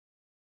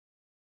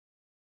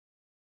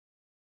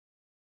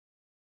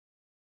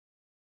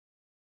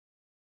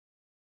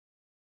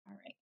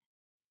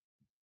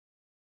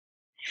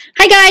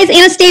Hi guys,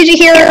 Anastasia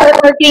here, Art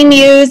Marketing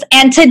News,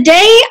 and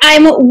today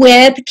I'm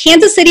with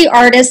Kansas City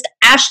artist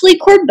Ashley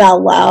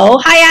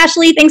Corbello. Hi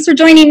Ashley, thanks for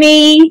joining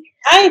me.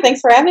 Hi, thanks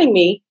for having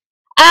me.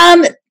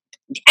 Ashley,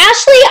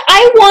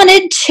 I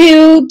wanted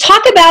to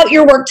talk about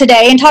your work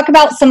today and talk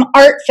about some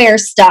art fair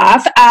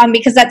stuff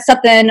because that's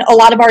something a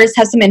lot of artists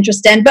have some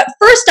interest in. But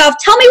first off,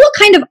 tell me what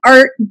kind of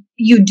art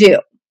you do.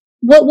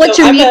 What's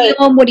your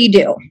medium? What do you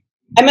do?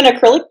 I'm an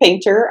acrylic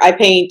painter. I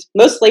paint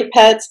mostly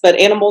pets, but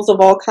animals of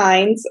all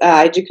kinds.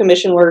 I do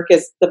commission work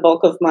as the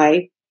bulk of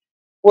my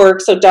work.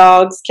 So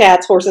dogs,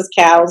 cats, horses,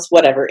 cows,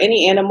 whatever.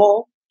 Any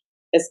animal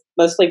is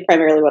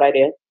primarily what I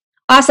do.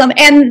 Awesome.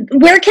 And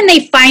where can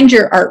they find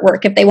your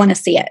artwork if they want to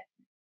see it?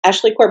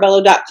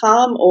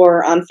 AshleyCorbello.com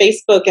or on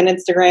Facebook and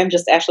Instagram,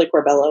 just Ashley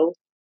Corbello.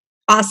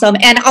 Awesome.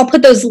 And I'll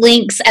put those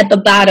links at the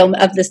bottom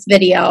of this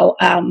video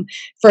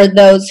for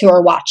those who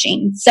are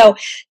watching. So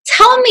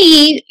tell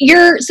me,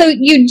 so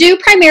you do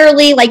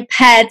primarily like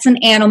pets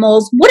and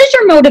animals. What is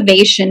your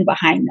motivation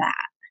behind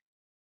that?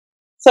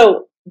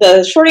 So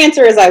the short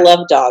answer is I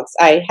love dogs.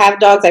 I have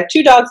dogs. I have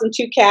 2 dogs and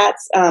 2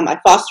 cats. I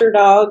foster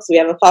dogs. We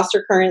have a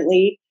foster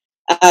currently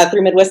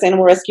through Midwest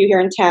Animal Rescue here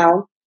in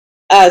town.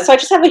 So I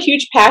just have a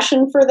huge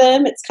passion for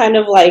them. It's kind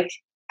of like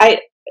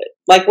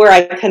where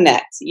I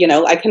connect.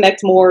 I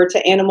connect more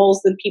to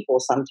animals than people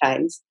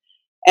sometimes.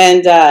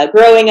 And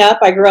growing up,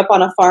 I grew up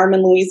on a farm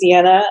in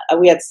Louisiana.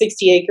 We had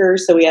 60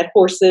 acres, so we had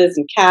horses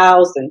and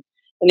cows, and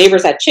the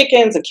neighbors had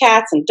chickens and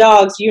cats and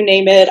dogs, you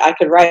name it. I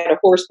could ride a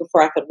horse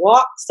before I could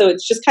walk. So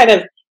it's just kind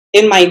of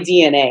in my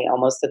DNA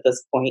almost at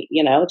this point.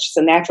 It's just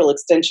a natural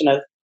extension of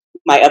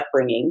my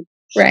upbringing.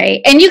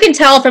 Right. And you can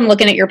tell from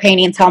looking at your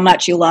paintings how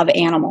much you love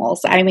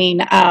animals. I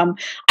mean,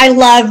 I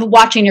love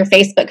watching your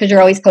Facebook because you're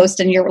always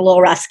posting your little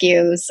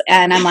rescues.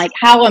 And I'm like,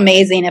 how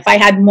amazing. If I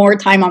had more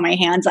time on my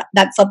hands,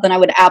 that's something I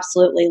would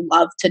absolutely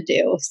love to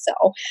do.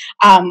 So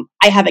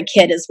I have a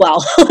kid as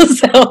well.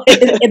 So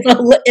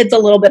it's a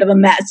little bit of a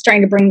mess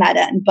trying to bring that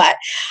in. But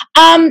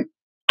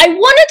I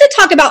wanted to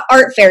talk about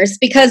art fairs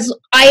because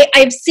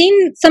I've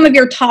seen some of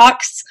your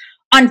talks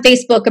on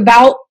Facebook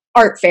about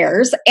art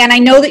fairs, and I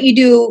know that you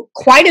do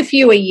quite a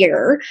few a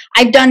year.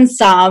 I've done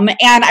some,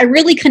 and I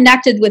really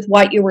connected with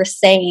what you were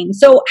saying.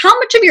 So how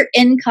much of your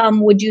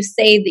income would you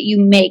say that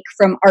you make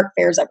from art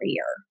fairs every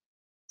year?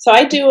 So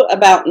I do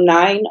about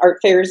 9 art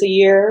fairs a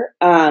year,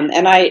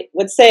 and I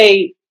would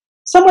say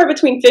somewhere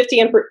between 50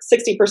 and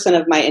 60%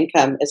 of my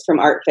income is from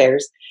art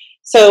fairs.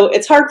 So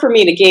it's hard for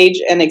me to gauge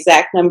an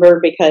exact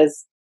number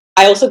because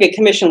I also get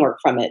commission work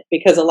from it,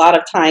 because a lot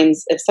of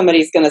times if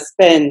somebody's going to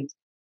spend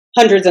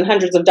hundreds and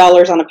hundreds of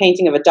dollars on a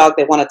painting of a dog,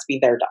 they want it to be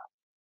their dog.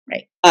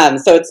 Right.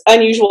 So it's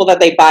unusual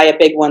that they buy a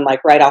big one like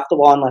right off the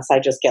wall unless I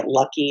just get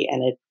lucky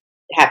and it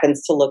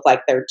happens to look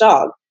like their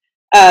dog.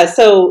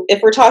 So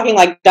if we're talking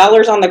like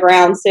dollars on the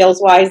ground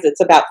sales wise, it's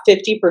about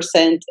 50%,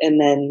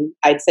 and then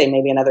I'd say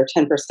maybe another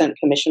 10%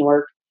 commission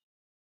work,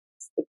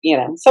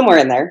 somewhere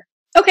in there.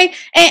 Okay.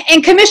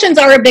 And commissions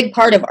are a big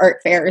part of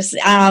art fairs,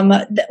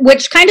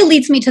 which kind of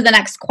leads me to the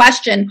next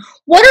question.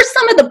 What are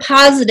some of the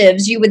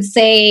positives you would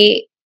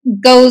say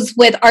goes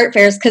with art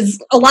fairs?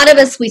 Because a lot of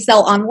us, we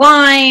sell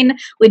online,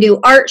 we do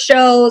art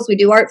shows, we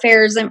do art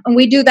fairs, and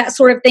we do that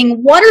sort of thing.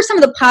 What are some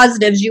of the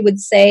positives you would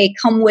say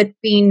come with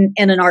being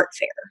in an art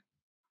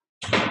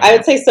fair? I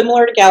would say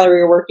similar to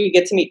gallery work, you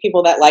get to meet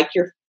people that like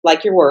your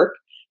work.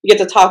 You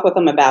get to talk with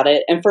them about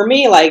it. And for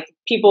me, like,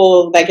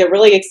 people that get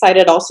really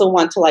excited also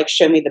want to like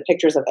show me the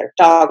pictures of their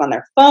dog on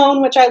their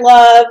phone, which I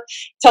love,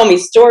 tell me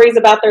stories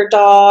about their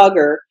dog,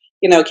 or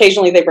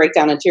occasionally they break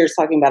down in tears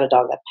talking about a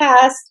dog that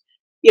passed.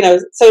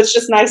 So it's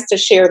just nice to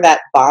share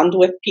that bond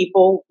with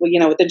people,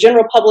 with the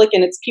general public,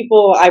 and it's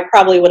people I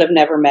probably would have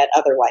never met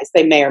otherwise.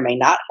 They may or may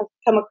not have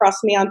come across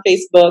me on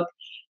Facebook,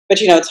 but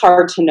it's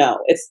hard to know.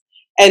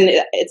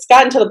 It's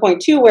gotten to the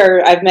point too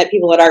where I've met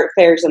people at art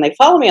fairs and they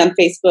follow me on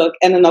Facebook,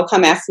 and then they'll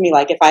come ask me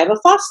like if I have a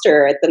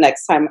foster at the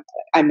next time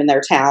I'm in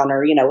their town,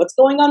 or what's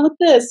going on with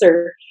this,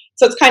 or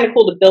so it's kind of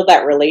cool to build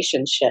that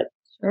relationship.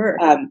 Sure.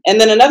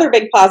 And then another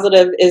big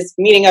positive is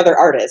meeting other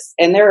artists.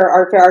 And there are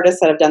art fair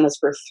artists that have done this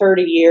for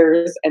 30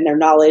 years, and their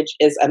knowledge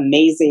is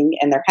amazing,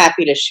 and they're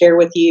happy to share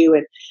with you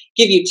and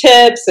give you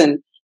tips and,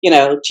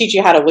 teach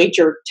you how to weight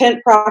your tent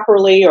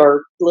properly,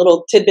 or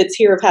little tidbits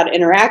here of how to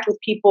interact with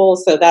people.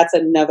 So that's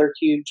another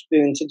huge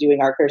boon to doing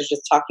art fairs,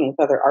 just talking with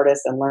other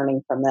artists and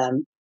learning from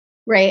them.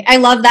 Right. I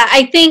love that.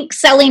 I think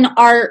selling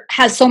art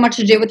has so much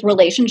to do with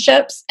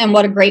relationships, and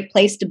what a great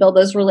place to build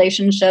those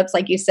relationships.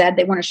 Like you said,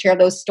 they want to share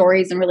those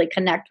stories and really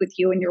connect with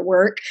you and your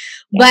work.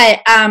 Yeah.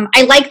 But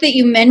I like that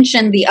you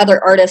mentioned the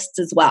other artists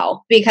as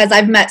well, because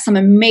I've met some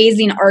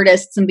amazing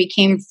artists and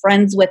became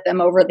friends with them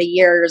over the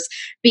years,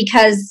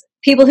 because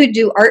people who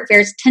do art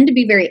fairs tend to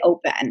be very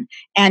open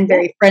and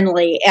very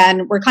friendly.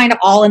 And we're kind of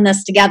all in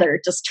this together,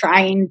 just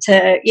trying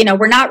to,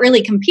 we're not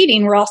really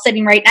competing. We're all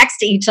sitting right next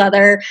to each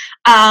other.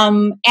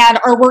 And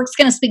our work's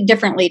going to speak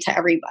differently to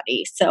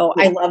everybody. So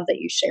I love that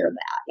you share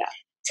that.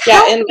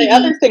 Yeah. And the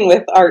other thing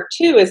with art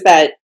too is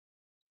that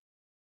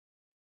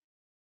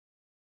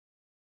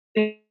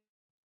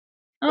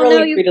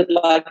treated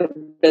like a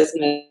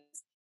business.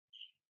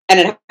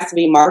 and it has to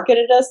be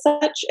marketed as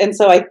such. And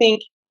so I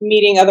think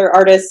meeting other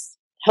artists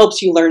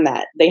helps you learn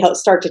that. They help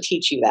start to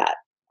teach you that.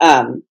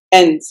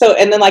 And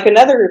then like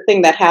another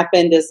thing that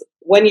happened is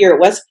one year at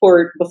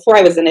Westport, before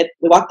I was in it,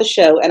 we walked the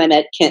show and I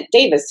met Kent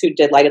Davis, who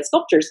did Lighted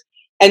Sculptures.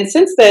 And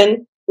since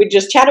then, we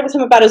just chatted with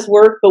him about his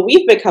work, but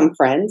we've become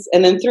friends.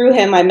 And then through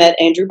him, I met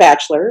Andrew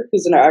Batchelor,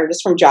 who's an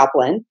artist from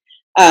Joplin.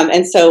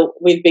 And so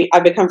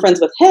I've become friends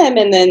with him.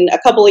 And then a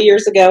couple of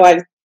years ago, I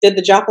did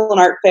the Joplin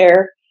Art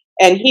Fair,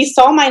 and he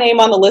saw my name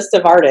on the list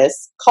of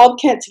artists, called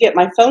Kent to get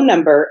my phone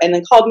number, and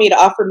then called me to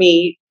offer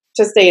me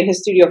to stay in his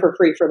studio for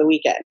free for the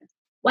weekend.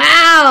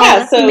 Wow.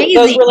 Yeah, so amazing.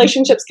 Those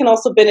relationships can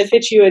also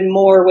benefit you in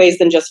more ways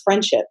than just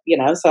friendship,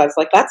 So I was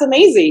like, that's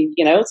amazing,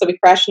 So we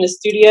crashed in his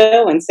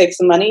studio and saved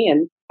some money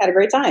and had a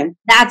great time.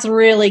 That's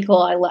really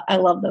cool. I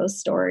love those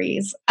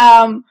stories.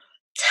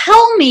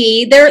 Tell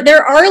me,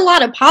 there are a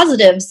lot of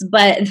positives,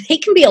 but they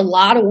can be a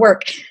lot of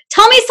work.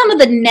 Tell me some of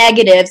the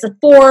negatives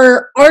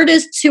for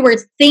artists who are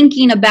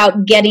thinking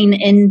about getting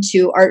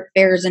into art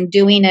fairs and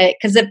doing it.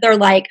 Because if they're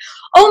like,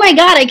 oh my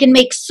God, I can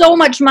make so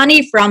much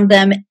money from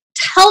them.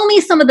 Tell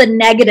me some of the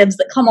negatives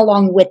that come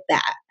along with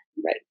that.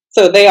 Right.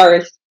 So they are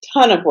a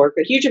ton of work,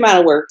 a huge amount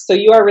of work. So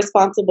you are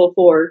responsible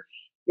for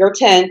your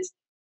tent,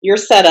 your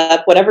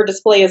setup, whatever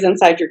display is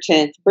inside your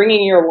tent,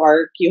 bringing your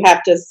work. You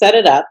have to set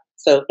it up.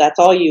 So that's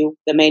all you,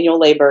 the manual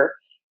labor.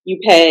 You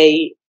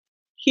pay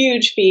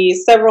huge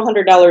fees, several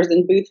 $100s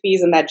in booth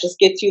fees, and that just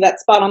gets you that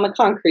spot on the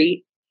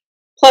concrete.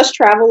 Plus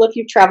travel if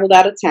you've traveled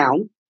out of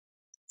town.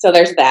 So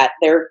there's that.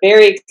 They're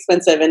very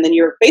expensive, and then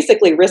you're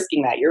basically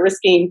risking that. You're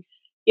risking,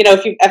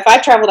 if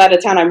I've traveled out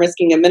of town, I'm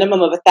risking a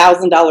minimum of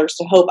 $1,000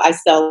 to hope I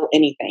sell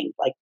anything,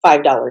 like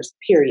 $5,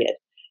 period.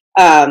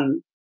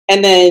 And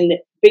then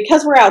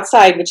because we're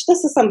outside, which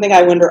this is something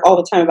I wonder all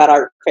the time about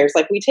art fairs,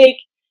 like we take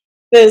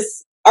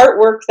this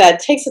artwork that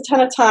takes a ton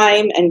of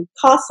time and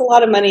costs a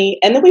lot of money,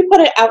 and then we put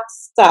it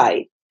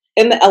outside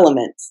in the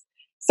elements.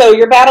 So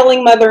you're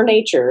battling Mother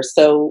Nature.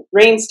 So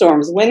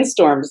rainstorms,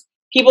 windstorms,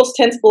 people's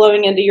tents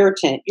blowing into your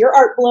tent, your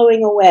art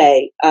blowing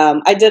away.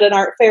 I did an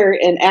art fair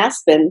in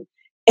Aspen,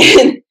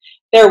 and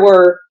there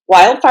were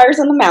wildfires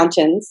in the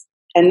mountains,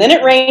 and then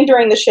it rained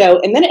during the show,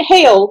 and then it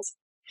hailed,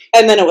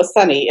 and then it was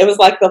sunny. It was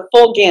like the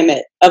full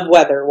gamut of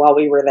weather while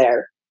we were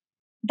there.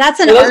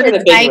 That's an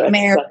artist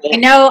nightmare. I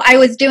know I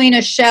was doing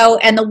a show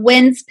and the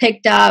winds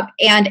picked up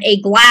and a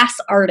glass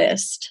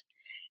artist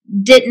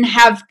didn't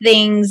have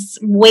things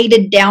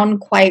weighted down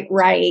quite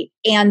right.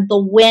 And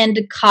the wind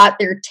caught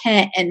their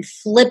tent and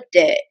flipped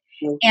it.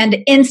 Mm-hmm. And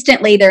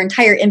instantly their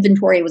entire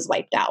inventory was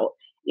wiped out.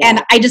 Yeah.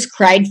 And I just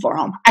cried for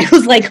them. I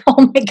was like,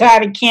 oh my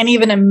God, I can't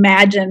even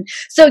imagine.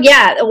 So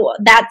yeah,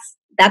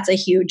 that's a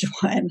huge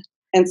one.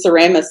 And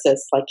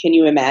ceramicists, like, can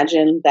you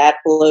imagine that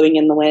blowing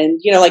in the wind?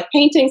 Like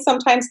painting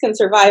sometimes can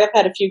survive. I've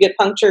had a few get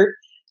punctured,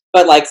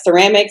 but like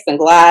ceramics and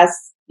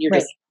glass, you're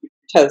just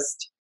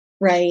toast.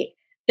 Right.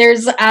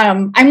 There's,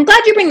 I'm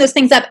glad you bring those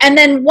things up. And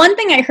then one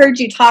thing I heard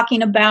you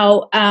talking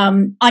about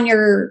on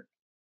your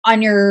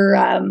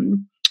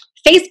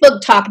Facebook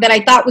talk that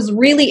I thought was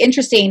really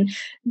interesting.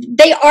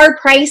 They are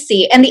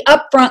pricey, and the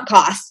upfront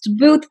costs,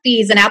 booth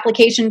fees and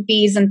application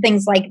fees and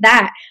things like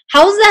that.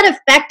 How's that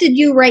affected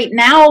you right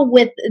now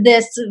with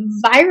this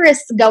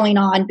virus going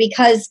on?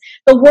 Because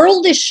the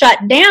world is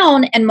shut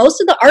down and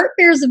most of the art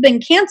fairs have been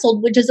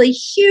canceled, which is a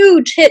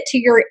huge hit to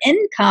your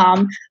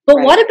income. But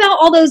What about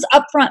all those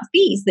upfront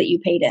fees that you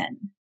paid in?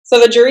 So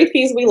the jury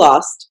fees we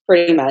lost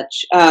pretty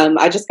much.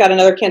 I just got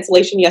another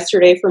cancellation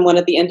yesterday from one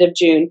at the end of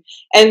June.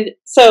 And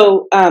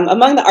so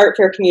among the art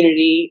fair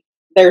community,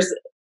 there's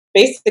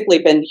basically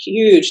been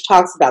huge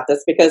talks about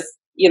this because,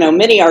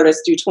 many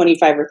artists do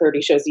 25 or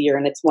 30 shows a year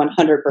and it's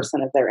 100%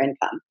 of their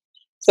income.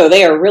 So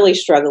they are really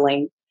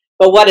struggling.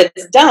 But what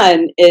it's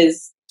done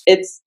is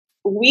it's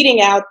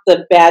weeding out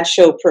the bad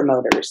show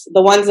promoters,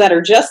 the ones that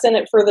are just in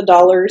it for the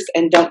dollars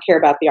and don't care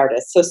about the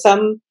artists. So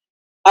some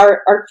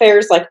art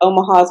fairs, like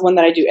Omaha's one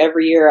that I do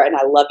every year, and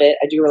I love it.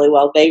 I do really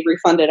well. They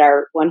refunded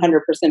our 100%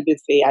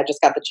 booth fee. I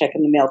just got the check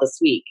in the mail this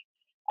week.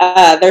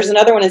 There's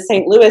another one in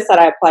St. Louis that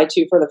I applied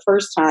to for the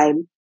first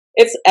time.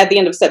 It's at the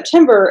end of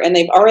September, and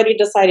they've already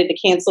decided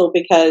to cancel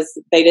because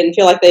they didn't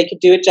feel like they could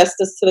do it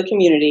justice to the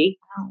community.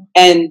 Wow.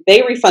 And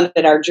they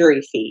refunded our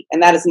jury fee,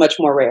 and that is much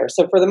more rare.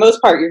 So for the most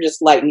part, you're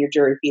just lighting your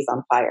jury fees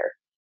on fire.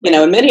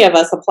 And many of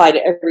us applied to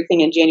everything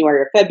in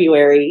January or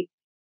February.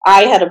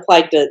 I had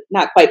applied to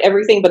not quite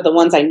everything, but the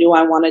ones I knew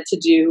I wanted to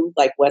do,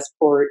 like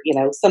Westport,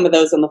 some of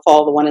those in the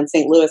fall. The one in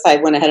St. Louis, I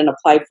went ahead and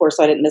applied for,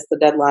 so I didn't miss the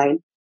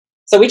deadline.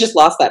 So we just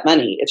lost that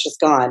money. It's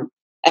just gone.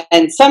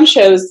 And some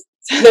shows,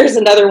 so there's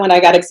another one I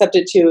got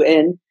accepted to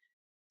in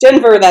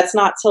Denver that's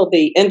not till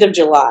the end of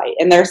July.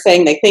 And they're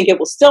saying they think it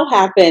will still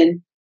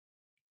happen.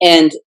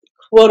 And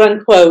quote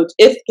unquote,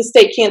 if the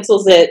state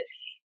cancels it,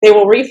 they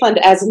will refund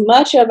as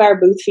much of our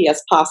booth fee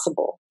as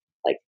possible.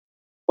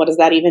 What does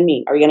that even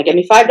mean? Are you going to give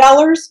me $5?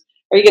 Or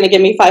are you going to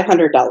give me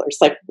 $500?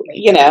 Like,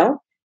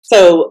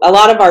 so a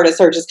lot of artists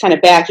are just kind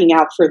of backing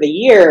out for the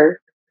year.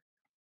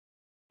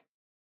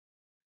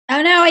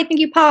 Oh no, I think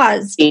you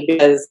paused.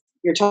 Because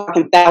you're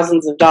talking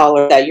thousands of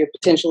dollars that you're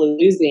potentially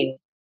losing.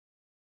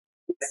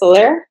 Still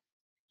there?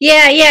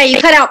 Yeah, you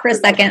cut out for a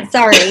second.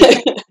 Sorry.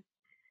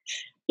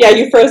 Yeah,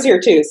 you froze here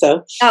too.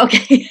 So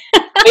okay.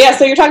 But yeah,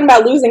 so you're talking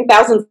about losing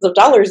thousands of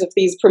dollars if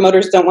these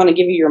promoters don't want to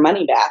give you your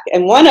money back.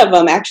 And one of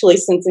them actually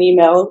sent an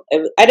email.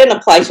 I didn't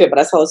apply to it, but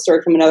I saw a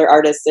story from another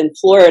artist in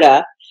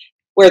Florida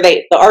where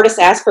the artist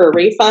asked for a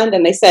refund,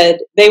 and they said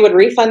they would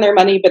refund their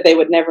money, but they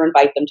would never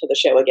invite them to the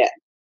show again.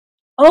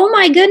 Oh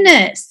my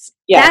goodness.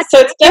 Yeah, so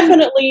it's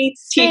definitely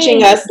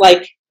teaching us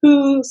like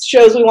whose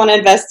shows we want to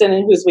invest in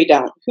and whose we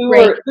don't.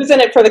 Who's in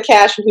it for the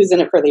cash and who's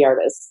in it for the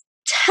artist.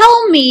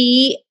 Tell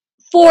me,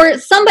 for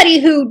somebody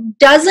who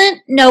doesn't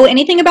know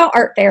anything about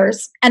art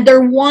fairs and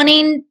they're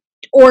wanting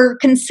or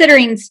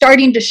considering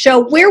starting to show,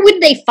 where would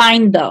they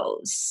find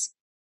those?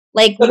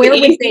 Like, so where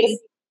would they?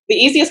 The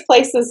easiest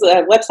place is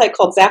a website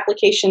called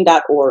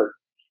zapplication.org.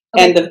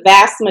 Okay. And the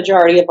vast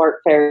majority of art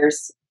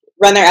fairs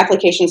run their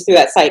applications through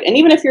that site. And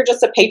even if you're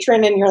just a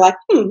patron and you're like,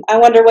 I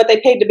wonder what they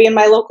paid to be in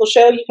my local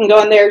show, you can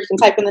go in there, you can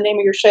type in the name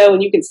of your show,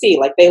 and you can see,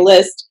 like, they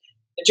list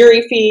the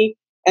jury fee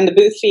and the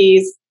booth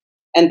fees,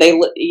 and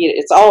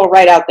it's all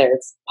right out there.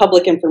 It's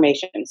public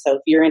information. So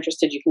if you're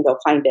interested, you can go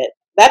find it.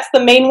 That's the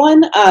main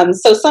one.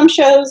 So some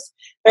shows,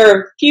 there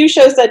are a few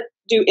shows that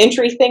do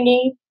entry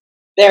thingy.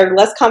 They're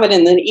less common,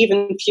 and then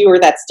even fewer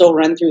that still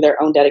run through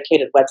their own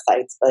dedicated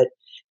websites. But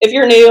if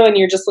you're new and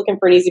you're just looking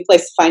for an easy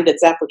place to find it,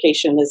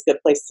 Zapplication is a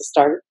good place to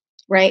start.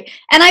 Right.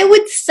 And I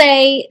would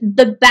say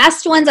the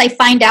best ones I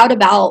find out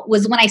about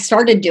was when I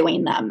started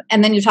doing them.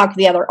 And then you talk to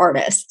the other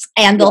artists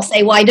and they'll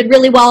say, well, I did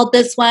really well at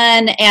this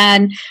one.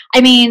 And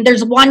I mean,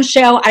 there's one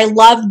show I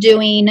love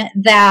doing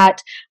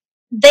that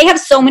they have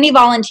so many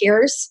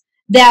volunteers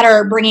that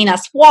are bringing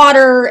us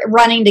water,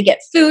 running to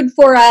get food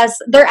for us.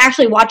 They're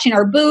actually watching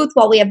our booth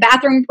while we have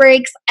bathroom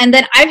breaks. And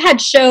then I've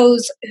had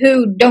shows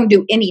who don't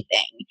do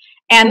anything.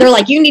 And they're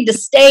like, you need to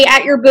stay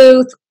at your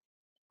booth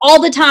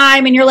all the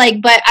time. And you're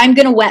like, but I'm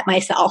going to wet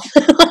myself.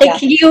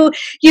 You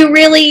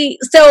really,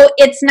 so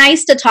it's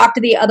nice to talk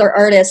to the other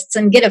artists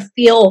and get a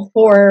feel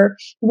for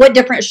what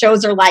different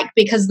shows are like,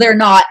 because they're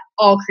not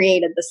all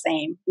created the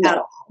same at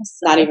all.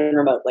 So. Not even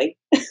remotely.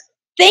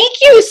 Thank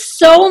you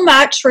so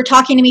much for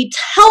talking to me.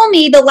 Tell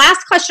me, the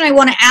last question I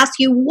want to ask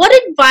you, what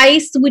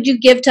advice would you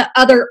give to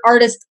other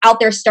artists out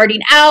there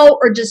starting out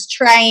or just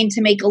trying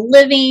to make a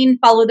living,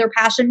 follow their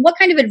passion? What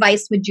kind of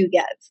advice would you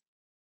give?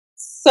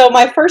 So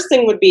my first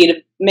thing would be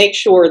to make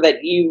sure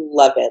that you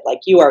love it. Like,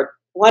 you are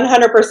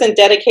 100%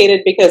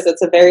 dedicated, because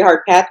it's a very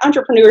hard path.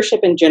 Entrepreneurship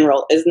in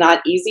general is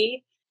not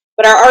easy,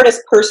 but our art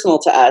is personal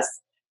to us.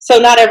 So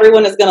not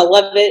everyone is going to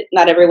love it.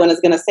 Not everyone is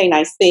going to say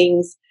nice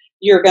things.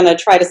 You're going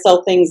to try to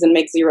sell things and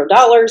make $0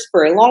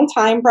 for a long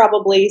time,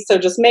 probably. So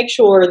just make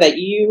sure that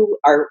you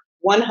are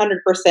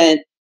 100%,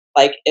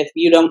 like, if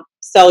you don't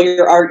sell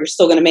your art, you're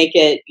still going to make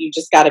it. You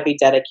just got to be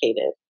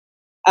dedicated.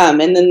 And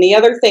then the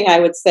other thing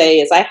I would say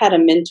is I had a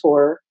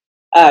mentor,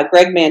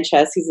 Greg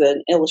Manchess, he's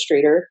an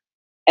illustrator,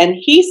 and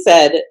he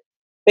said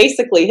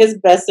basically his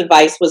best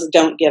advice was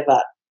don't give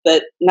up.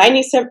 But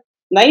 98%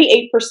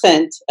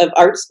 of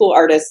art school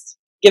artists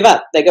give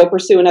up. They go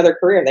pursue another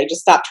career. They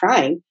just stop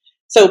trying.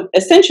 So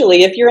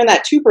essentially, if you're in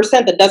that 2%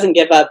 that doesn't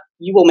give up,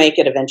 you will make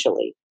it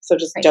eventually. So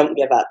just don't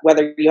give up.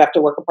 Whether you have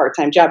to work a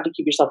part-time job to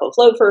keep yourself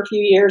afloat for a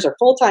few years or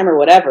full-time or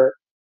whatever,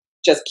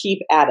 just keep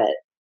at it.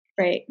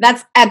 Right.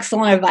 That's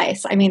excellent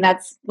advice. I mean,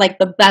 that's like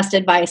the best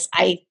advice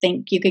I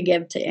think you could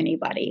give to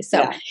anybody.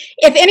 So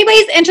if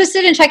anybody's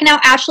interested in checking out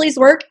Ashley's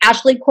work,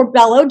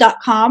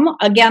 ashleycorbello.com.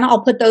 Again,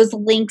 I'll put those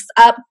links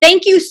up.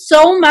 Thank you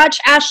so much,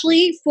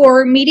 Ashley,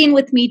 for meeting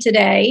with me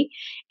today.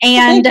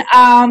 And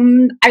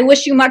I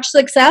wish you much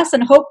success,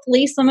 and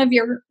hopefully some of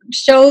your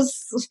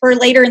shows for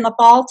later in the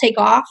fall take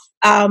off.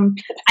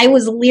 I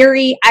was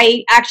leery.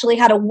 I actually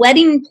had a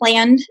wedding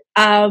planned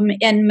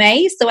in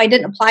May, so I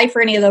didn't apply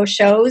for any of those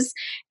shows.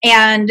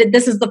 And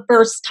this is the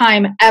first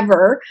time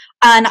ever.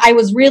 And I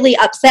was really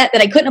upset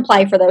that I couldn't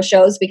apply for those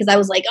shows, because I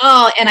was like,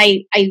 and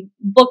I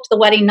booked the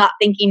wedding not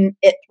thinking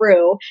it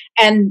through.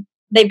 And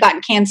they've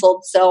gotten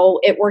canceled, so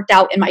it worked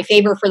out in my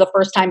favor for the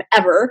first time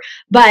ever.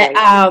 But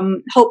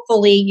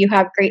hopefully you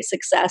have great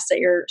success at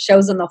your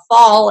shows in the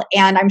fall,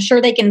 and I'm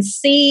sure they can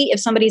see,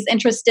 if somebody's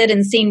interested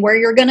in seeing where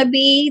you're going to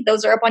be,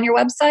 those are up on your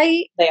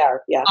website. They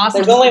are, yeah.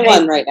 Awesome. There's only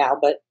one right now,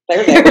 but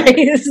they're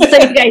there. So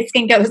you guys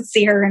can go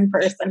see her in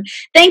person.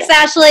 Thanks,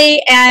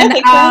 Ashley, and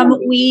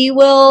we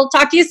will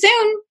talk to you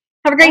soon.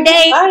 Have a great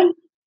day. Bye.